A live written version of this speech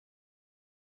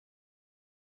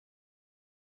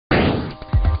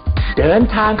เดิน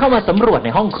ทางเข้ามาสำรวจใน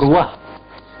ห้องครัว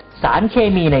สารเค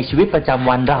มีในชีวิตประจำ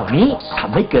วันเหล่านี้ท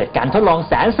ำให้เกิดการทดลอง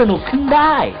แสนสนุกขึ้นไ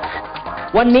ด้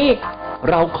วันนี้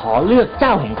เราขอเลือกเจ้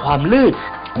าแห่งความลื่น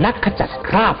นักขจัดค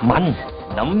ราบมัน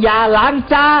น้ำยาล้าง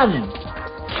จาน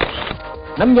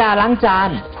น้ำยาล้างจาน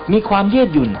มีความยืด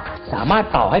หยุ่นสามารถ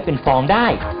เป่าให้เป็นฟองได้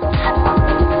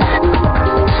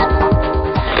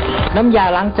น้ำยา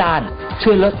ล้างจานช่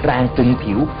วยลดแรงตึง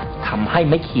ผิวทำให้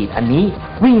ไม้ขีดอันนี้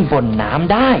วิ่งบนน้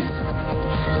ำได้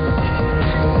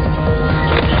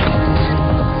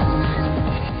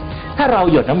ถ้าเรา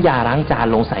หยดน้ำยาล้างจาน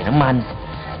ลงใส่น้ำมัน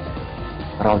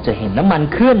เราจะเห็นน้ำมัน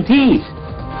เคลื่อนที่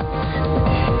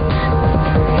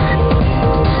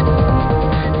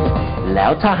แล้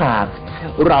วถ้าหาก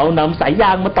เรานำสายย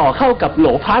างมาต่อเข้ากับโหล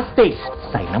พลาสติก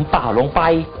ใส่น้ำเปล่าลงไป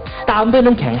ตามด้วย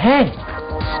น้ำแข็งแห้ง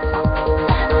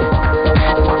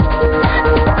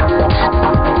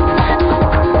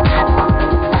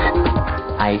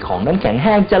ไอของน้ำแข็งแ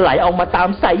ห้งจะไหลออกมาตาม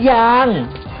สายยาง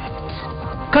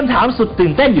คำถามสุดตื่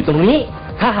นเต้นอยู่ตรงนี้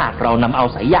ถ้าหากเรานำเอา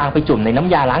สายยางไปจุ่มในน้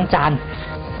ำยาล้างจาน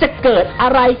จะเกิดอะ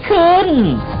ไรขึ้น